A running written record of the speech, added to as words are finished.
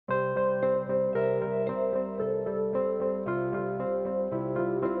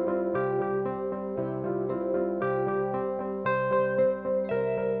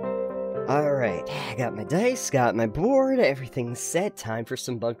got my dice, got my board, everything's set, time for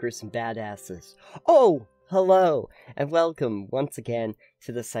some bunkers and badasses. Oh, hello, and welcome once again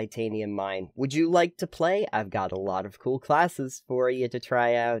to the Psitanium Mine. Would you like to play? I've got a lot of cool classes for you to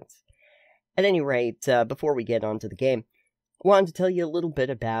try out. At any rate, before we get on to the game, I wanted to tell you a little bit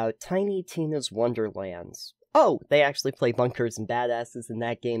about Tiny Tina's Wonderlands. Oh, they actually play bunkers and badasses in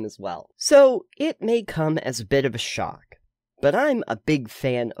that game as well. So, it may come as a bit of a shock, but I'm a big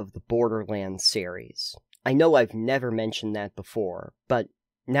fan of the Borderlands series. I know I've never mentioned that before, but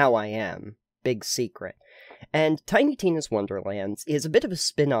now I am. Big secret. And Tiny Tina's Wonderlands is a bit of a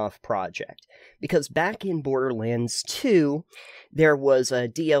spin-off project, because back in Borderlands 2, there was a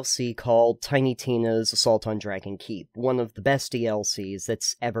DLC called Tiny Tina's Assault on Dragon Keep, one of the best DLCs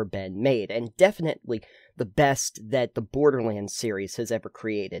that's ever been made, and definitely the best that the Borderlands series has ever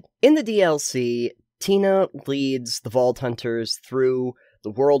created. In the DLC, Tina leads the Vault Hunters through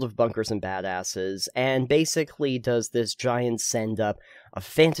the world of bunkers and badasses, and basically does this giant send-up of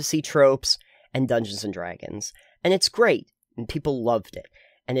fantasy tropes and Dungeons and Dragons. And it's great, and people loved it.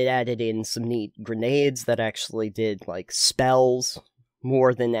 And it added in some neat grenades that actually did, like, spells,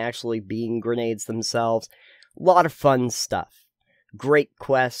 more than actually being grenades themselves. A lot of fun stuff. Great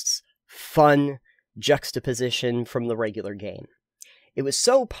quests, fun juxtaposition from the regular game. It was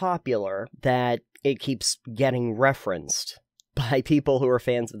so popular that it keeps getting referenced by people who are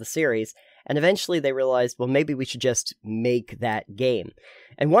fans of the series, and eventually they realized, well, maybe we should just make that game.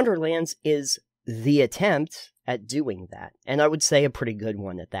 And Wonderlands is the attempt at doing that, and I would say a pretty good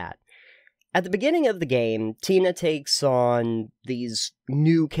one at that. At the beginning of the game, Tina takes on these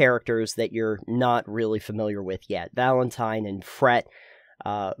new characters that you're not really familiar with yet. Valentine and Fret,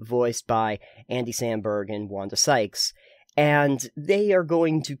 voiced by Andy Samberg and Wanda Sykes. And they are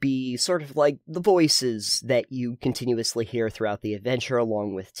going to be sort of like the voices that you continuously hear throughout the adventure,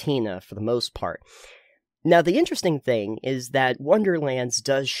 along with Tina, for the most part. Now, the interesting thing is that Wonderlands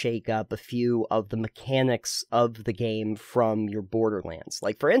does shake up a few of the mechanics of the game from your Borderlands.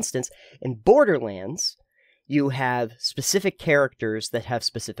 Like, for instance, in Borderlands, you have specific characters that have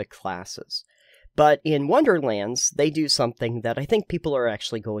specific classes. But in Wonderlands, they do something that I think people are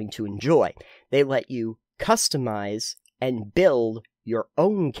actually going to enjoy. They let you customize and build your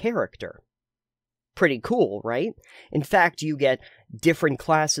own character. Pretty cool, right? In fact, you get different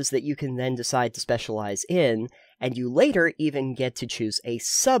classes that you can then decide to specialize in, and you later even get to choose a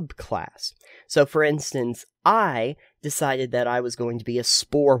subclass. So, for instance, I decided that I was going to be a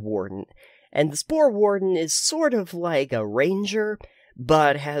Spore Warden, and the Spore Warden is sort of like a ranger,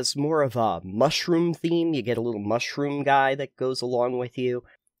 but has more of a mushroom theme. You get a little mushroom guy that goes along with you.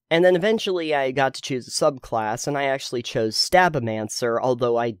 And then eventually I got to choose a subclass, and I actually chose Stabomancer,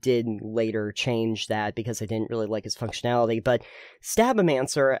 although I did later change that because I didn't really like his functionality. But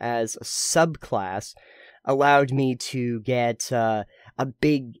Stabomancer as a subclass allowed me to get a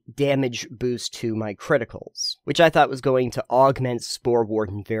big damage boost to my criticals, which I thought was going to augment Spore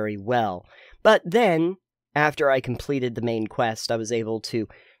Warden very well. But then, after I completed the main quest, I was able to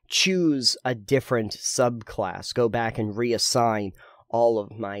choose a different subclass, go back and reassign all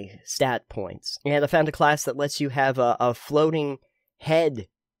of my stat points. And I found a class that lets you have a floating head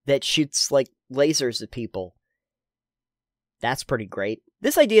that shoots, like, lasers at people. That's pretty great.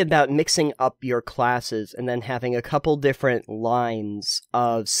 This idea about mixing up your classes and then having a couple different lines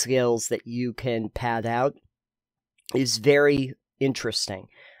of skills that you can pad out is very interesting.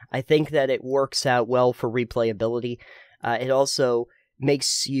 I think that it works out well for replayability. It also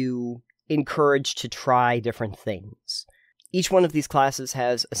makes you encouraged to try different things. Each one of these classes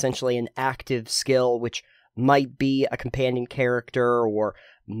has essentially an active skill, which might be a companion character or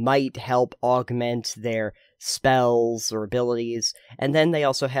might help augment their spells or abilities, and then they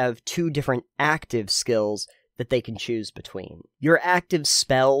also have two different active skills that they can choose between. Your active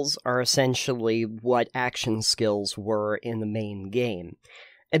spells are essentially what action skills were in the main game,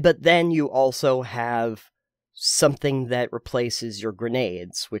 but then you also have something that replaces your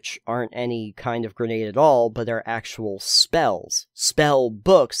grenades, which aren't any kind of grenade at all, but are actual spells. Spell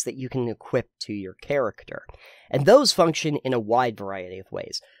books that you can equip to your character. And those function in a wide variety of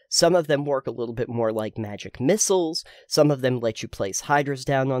ways. Some of them work a little bit more like magic missiles, some of them let you place hydras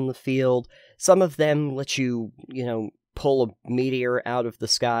down on the field, some of them let you, pull a meteor out of the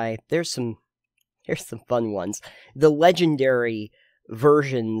sky. Here's some fun ones. The legendary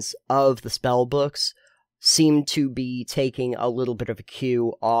versions of the spell books seem to be taking a little bit of a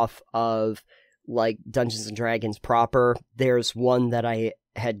cue off of, like, Dungeons and Dragons proper. There's one that I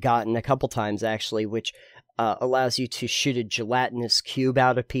had gotten a couple times, actually, which allows you to shoot a gelatinous cube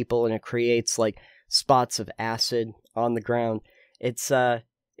out of people, and it creates, like, spots of acid on the ground. It's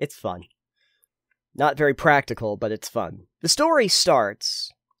fun. Not very practical, but it's fun. The story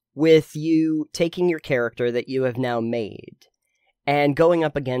starts with you taking your character that you have now made and going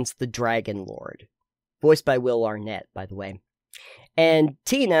up against the Dragon Lord, voiced by Will Arnett, by the way. And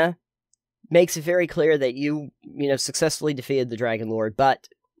Tina makes it very clear that you successfully defeated the Dragon Lord, but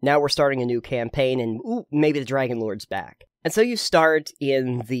now we're starting a new campaign, and maybe the Dragon Lord's back. And so you start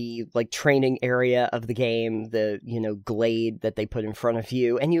in the, training area of the game, the, glade that they put in front of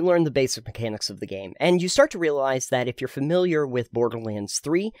you, and you learn the basic mechanics of the game. And you start to realize that if you're familiar with Borderlands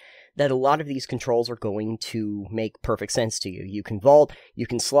 3, that a lot of these controls are going to make perfect sense to you. You can vault, you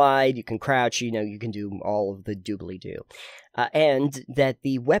can slide, you can crouch, you can do all of the doobly-doo. And that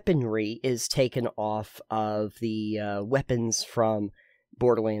the weaponry is taken off of the weapons from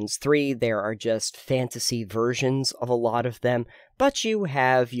Borderlands 3. There are just fantasy versions of a lot of them, but you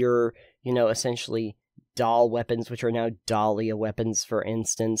have your, essentially doll weapons, which are now Dahlia weapons, for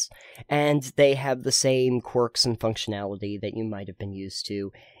instance, and they have the same quirks and functionality that you might have been used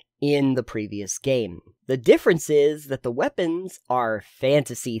to in the previous game. The difference is that the weapons are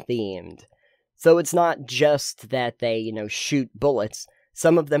fantasy-themed. So it's not just that they, shoot bullets.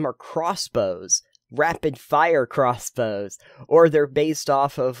 Some of them are crossbows, rapid-fire crossbows, or they're based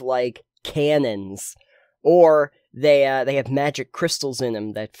off of, cannons, or they have magic crystals in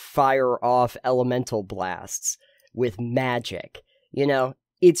them that fire off elemental blasts with magic.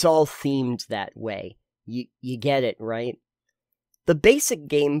 It's all themed that way. You get it, right? The basic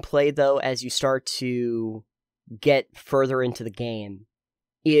gameplay, though, as you start to get further into the game,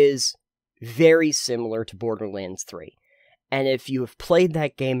 is very similar to Borderlands 3. And if you have played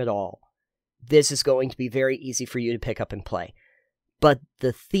that game at all, this is going to be very easy for you to pick up and play. But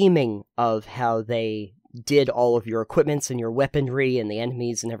the theming of how they did all of your equipments and your weaponry and the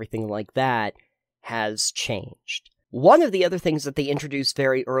enemies and everything like that has changed. One of the other things that they introduced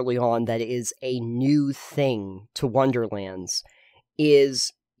very early on that is a new thing to Wonderlands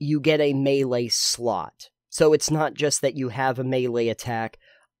is you get a melee slot. So it's not just that you have a melee attack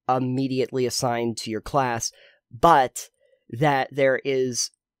immediately assigned to your class, but that there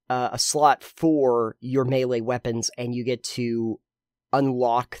is a slot for your melee weapons, and you get to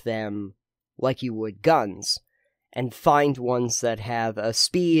unlock them like you would guns, and find ones that have a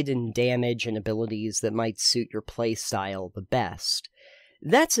speed and damage and abilities that might suit your playstyle the best.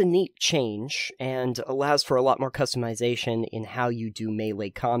 That's a neat change, and allows for a lot more customization in how you do melee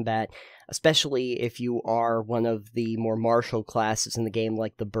combat, especially if you are one of the more martial classes in the game,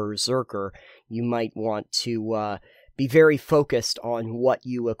 like the Berserker. You might want to be very focused on what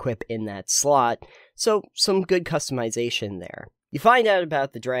you equip in that slot, so some good customization there. You find out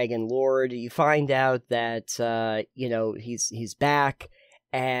about the Dragon Lord, you find out that, he's back,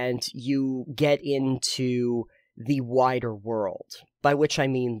 and you get into the wider world, by which I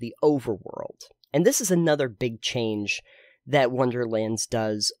mean the overworld. And this is another big change that Wonderlands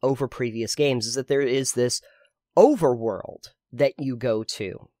does over previous games, is that there is this overworld that you go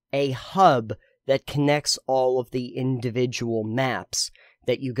to, a hub that connects all of the individual maps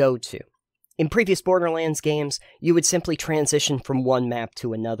that you go to. In previous Borderlands games, you would simply transition from one map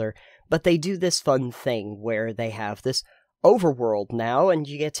to another, but they do this fun thing where they have this overworld now, and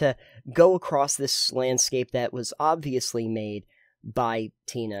you get to go across this landscape that was obviously made by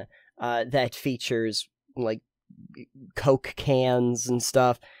Tina, that features, Coke cans and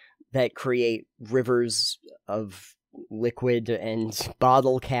stuff that create rivers of liquid and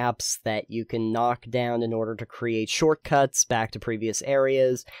bottle caps that you can knock down in order to create shortcuts back to previous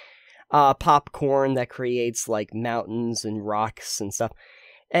areas, popcorn that creates, mountains and rocks and stuff.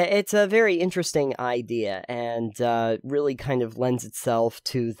 It's a very interesting idea, and really kind of lends itself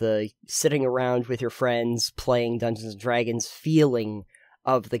to the sitting around with your friends playing Dungeons & Dragons feeling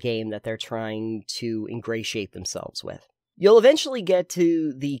of the game that they're trying to ingratiate themselves with. You'll eventually get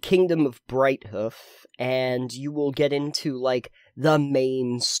to the Kingdom of Brighthoof, and you will get into, the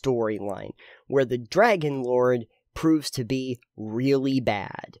main storyline, where the Dragon Lord proves to be really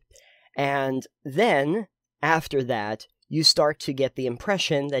bad. And then, after that, you start to get the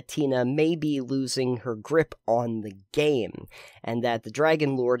impression that Tina may be losing her grip on the game, and that the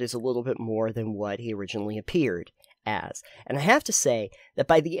Dragon Lord is a little bit more than what he originally appeared as. And I have to say that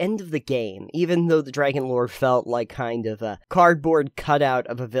by the end of the game, even though the Dragon Lord felt like kind of a cardboard cutout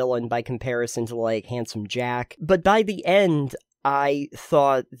of a villain by comparison to, Handsome Jack, but by the end, I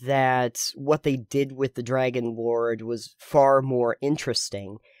thought that what they did with the Dragon Lord was far more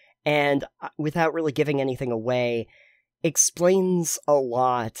interesting, and without really giving anything away, explains a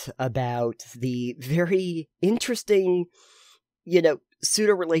lot about the very interesting,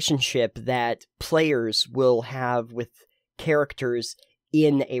 pseudo-relationship that players will have with characters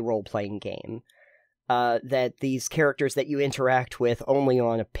in a role-playing game. that these characters that you interact with only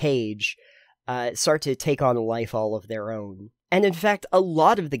on a page start to take on a life all of their own. And in fact, a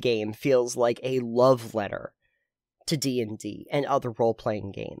lot of the game feels like a love letter to D&D and other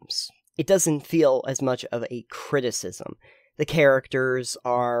role-playing games. It doesn't feel as much of a criticism. The characters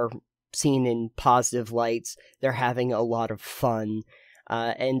are seen in positive lights, they're having a lot of fun,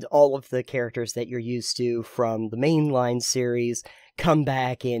 and all of the characters that you're used to from the mainline series come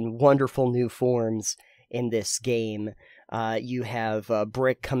back in wonderful new forms in this game. You have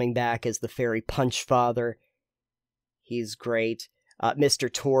Brick coming back as the Fairy Punch Father. He's great.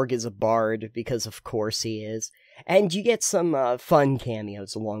 Mr. Torg is a bard, because of course he is. And you get some fun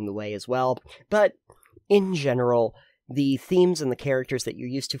cameos along the way as well. But in general, the themes and the characters that you're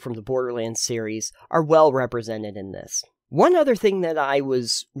used to from the Borderlands series are well represented in this. One other thing that I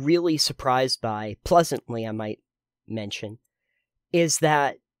was really surprised by, pleasantly I might mention, is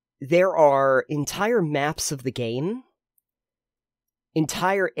that there are entire maps of the game,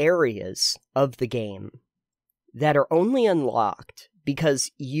 entire areas of the game, that are only unlocked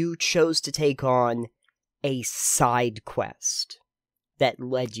because you chose to take on a side quest that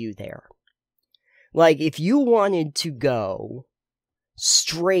led you there. Like, if you wanted to go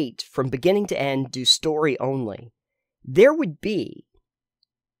straight from beginning to end, do story only, there would be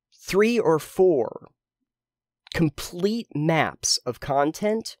 3 or 4 complete maps of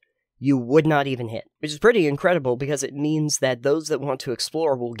content you would not even hit, which is pretty incredible because it means that those that want to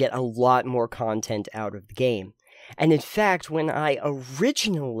explore will get a lot more content out of the game. And in fact, when I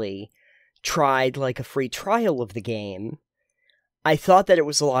originally tried like a free trial of the game, I thought that it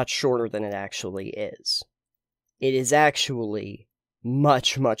was a lot shorter than it actually is. It is actually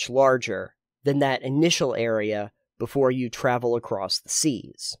much, much larger than that initial area before you travel across the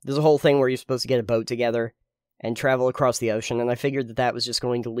seas. There's a whole thing where you're supposed to get a boat together and travel across the ocean, and I figured that that was just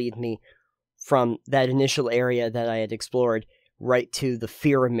going to lead me from that initial area that I had explored right to the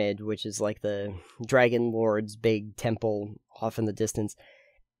Pyramid, which is like the Dragon Lord's big temple off in the distance,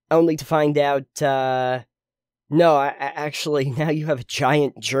 only to find out, no, actually, now you have a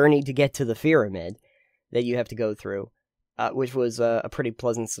giant journey to get to the Pyramid that you have to go through, which was a pretty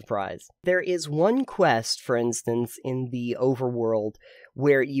pleasant surprise. There is one quest, for instance, in the overworld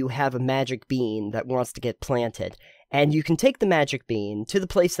where you have a magic bean that wants to get planted, and you can take the magic bean to the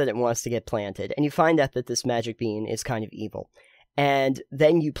place that it wants to get planted, and you find out that this magic bean is kind of evil. And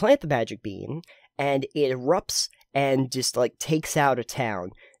then you plant the magic bean, and it erupts and just, like, takes out a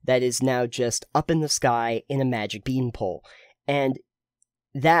town that is now just up in the sky in a magic beanpole. And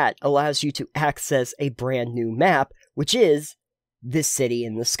that allows you to access a brand new map, which is this city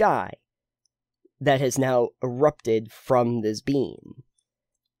in the sky that has now erupted from this bean.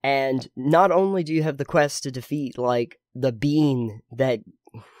 And not only do you have the quest to defeat, like, the bean that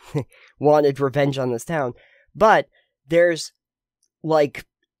wanted revenge on this town, but there's, like,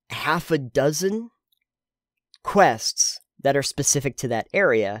 half a dozen quests that are specific to that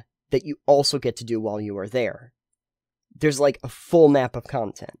area that you also get to do while you are there. There's, like, a full map of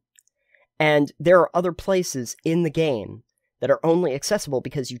content. And there are other places in the game that are only accessible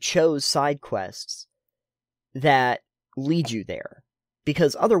because you chose side quests that lead you there.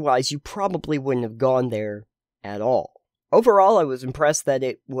 Because otherwise, you probably wouldn't have gone there at all. Overall, I was impressed that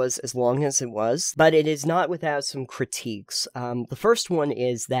it was as long as it was, but it is not without some critiques. The first one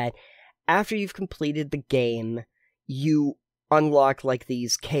is that after you've completed the game, you unlock, like,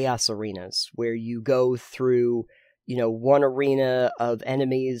 these chaos arenas, where you go through, you know, one arena of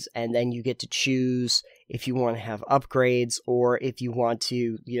enemies, and then you get to choose if you want to have upgrades, or if you want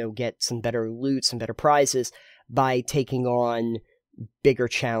to, you know, get some better loot, some better prizes, by taking on bigger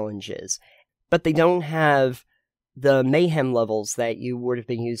challenges. But they don't have the mayhem levels that you would have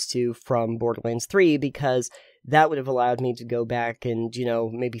been used to from Borderlands 3, because that would have allowed me to go back and, you know,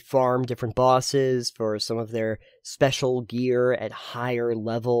 maybe farm different bosses for some of their special gear at higher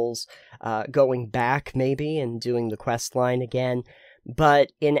levels, going back maybe and doing the quest line again.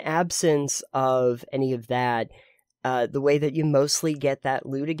 But in absence of any of that, the way that you mostly get that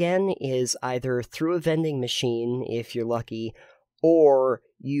loot again is either through a vending machine, if you're lucky, or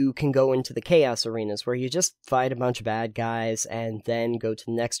you can go into the chaos arenas where you just fight a bunch of bad guys and then go to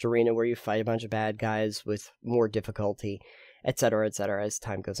the next arena where you fight a bunch of bad guys with more difficulty, etc., as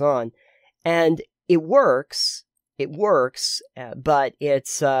time goes on. And it works, but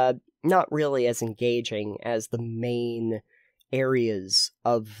it's not really as engaging as the main areas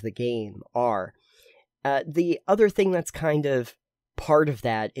of the game are. The other thing that's kind of part of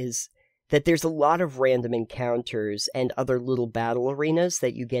that is that there's a lot of random encounters and other little battle arenas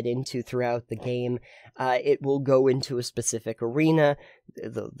that you get into throughout the game. It will go into a specific arena,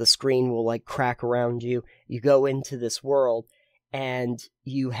 the screen will like crack around you, you go into this world, and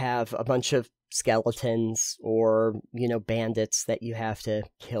you have a bunch of skeletons or, bandits that you have to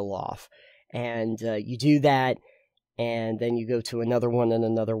kill off. And you do that, and then you go to another one,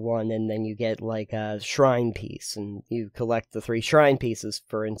 and then you get like a shrine piece, and you collect the 3 shrine pieces,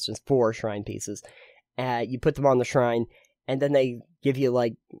 for instance, 4 shrine pieces. You put them on the shrine, and then they give you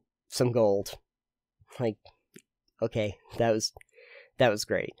like some gold. Like, okay, that was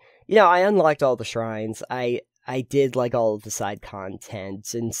great. I unlocked all the shrines. I did like all of the side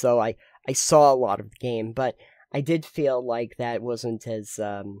content, and so I saw a lot of the game, but I did feel like that wasn't as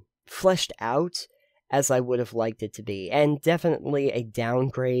fleshed out as I would have liked it to be, and definitely a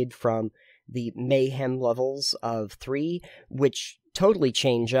downgrade from the mayhem levels of 3, which totally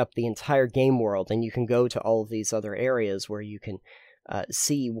change up the entire game world, and you can go to all of these other areas where you can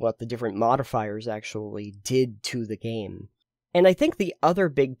see what the different modifiers actually did to the game. And I think the other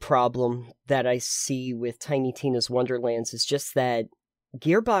big problem that I see with Tiny Tina's Wonderlands is just that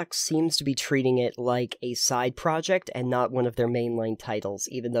Gearbox seems to be treating it like a side project and not one of their mainline titles,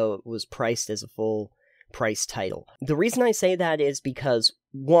 even though it was priced as a full price title. The reason I say that is because,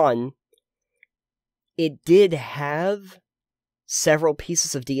 1, it did have several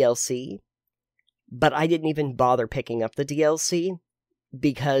pieces of DLC, but I didn't even bother picking up the DLC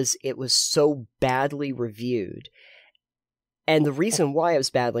because it was so badly reviewed. And the reason why it was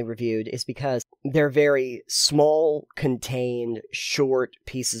badly reviewed is because they're very small, contained, short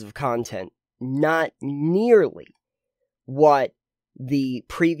pieces of content. Not nearly what the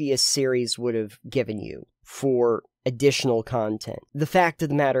previous series would have given you for additional content. The fact of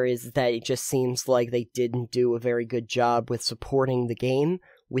the matter is that it just seems like they didn't do a very good job with supporting the game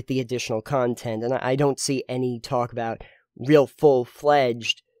with the additional content. And I don't see any talk about real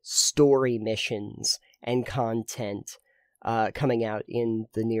full-fledged story missions and content coming out in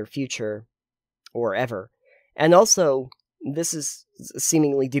the near future, or ever. And also, this is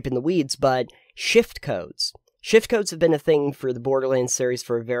seemingly deep in the weeds, but shift codes. Shift codes have been a thing for the Borderlands series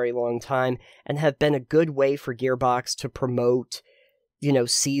for a very long time, and have been a good way for Gearbox to promote,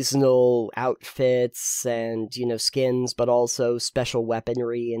 seasonal outfits and, skins, but also special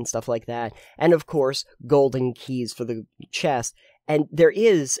weaponry and stuff like that. And of course, golden keys for the chest. And there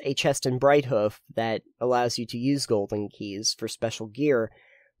is a chest in Brighthoof that allows you to use golden keys for special gear,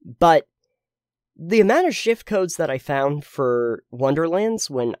 but the amount of shift codes that I found for Wonderlands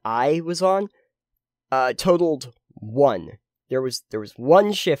when I was on totaled 1. There was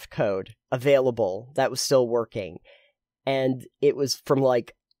 1 shift code available that was still working, and it was from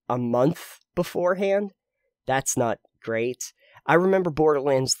like a month beforehand. That's not great. I remember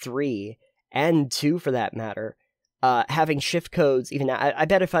Borderlands 3, and 2 for that matter, having shift codes. Even I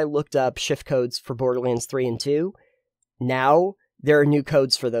bet if I looked up shift codes for Borderlands 3 and 2, now there are new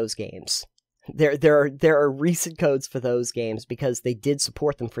codes for those games. There are recent codes for those games because they did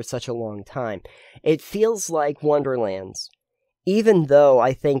support them for such a long time. It feels like Wonderlands, even though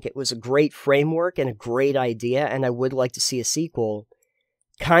I think it was a great framework and a great idea, and I would like to see a sequel,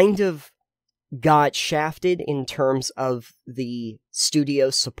 kind of got shafted in terms of the studio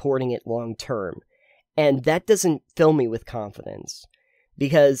supporting it long term. And that doesn't fill me with confidence,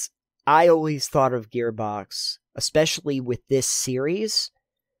 because I always thought of Gearbox, especially with this series,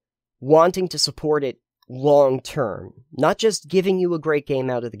 wanting to support it long term. Not just giving you a great game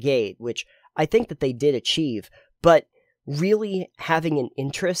out of the gate, which I think that they did achieve, but really having an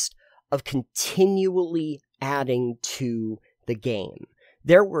interest of continually adding to the game.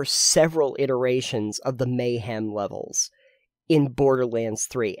 There were several iterations of the mayhem levels in Borderlands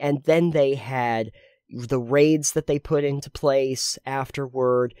 3, and then they had the raids that they put into place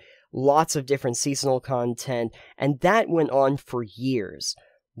afterward, lots of different seasonal content, and that went on for years.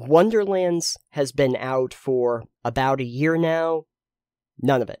 Wonderlands has been out for about a year now.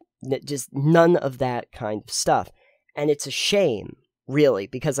 None of it. Just none of that kind of stuff. And it's a shame, really,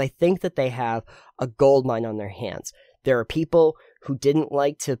 because I think that they have a goldmine on their hands. There are people who didn't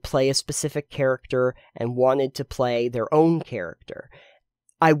like to play a specific character and wanted to play their own character.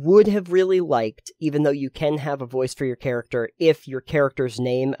 I would have really liked, even though you can have a voice for your character, if your character's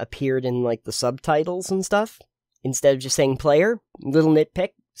name appeared in, like, the subtitles and stuff, instead of just saying player. Little nitpick,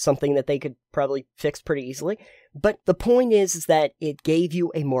 something that they could probably fix pretty easily. But the point is that it gave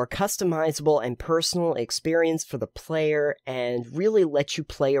you a more customizable and personal experience for the player and really let you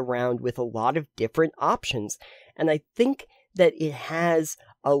play around with a lot of different options. And I think that it has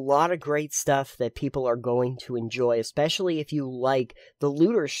a lot of great stuff that people are going to enjoy, especially if you like the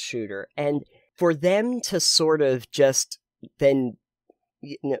looter shooter. And for them to sort of just then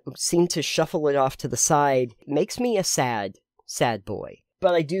seem to shuffle it off to the side makes me a sad boy.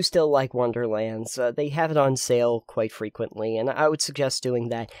 But I do still like Wonderlands. They have it on sale quite frequently, and I would suggest doing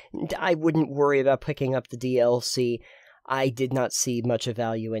that. I wouldn't worry about picking up the DLC. I did not see much of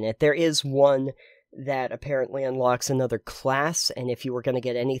value in it. There is one that apparently unlocks another class, and if you were going to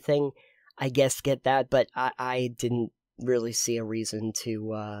get anything, I guess get that, but I didn't really see a reason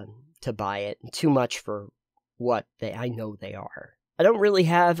to buy it. Too much for what I know they are. I don't really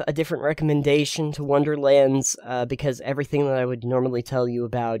have a different recommendation to Wonderlands, because everything that I would normally tell you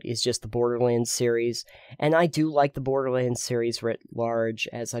about is just the Borderlands series, and I do like the Borderlands series writ large,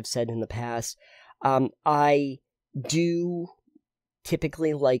 as I've said in the past. I do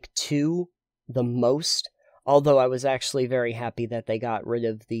typically like 2 the most, although I was actually very happy that they got rid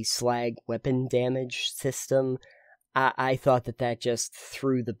of the slag weapon damage system. I thought that just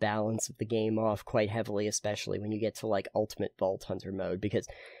threw the balance of the game off quite heavily, especially when you get to, like, Ultimate Vault Hunter mode, because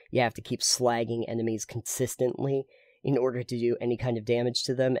you have to keep slagging enemies consistently in order to do any kind of damage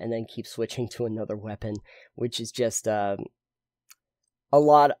to them, and then keep switching to another weapon, which is just, a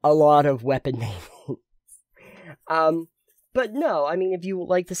lot of weapon naming. But no, I mean, if you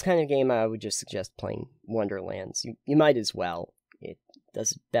like this kind of game, I would just suggest playing Wonderlands. You might as well. It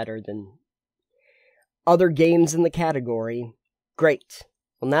does it better than other games in the category. Great.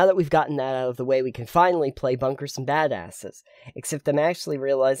 Well, now that we've gotten that out of the way, we can finally play Bunkers and Badasses. Except I'm actually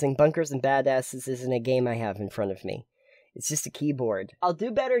realizing Bunkers and Badasses isn't a game I have in front of me. It's just a keyboard. I'll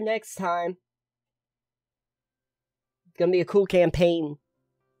do better next time. It's gonna be a cool campaign.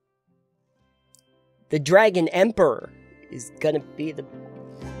 The Dragon Emperor is gonna be the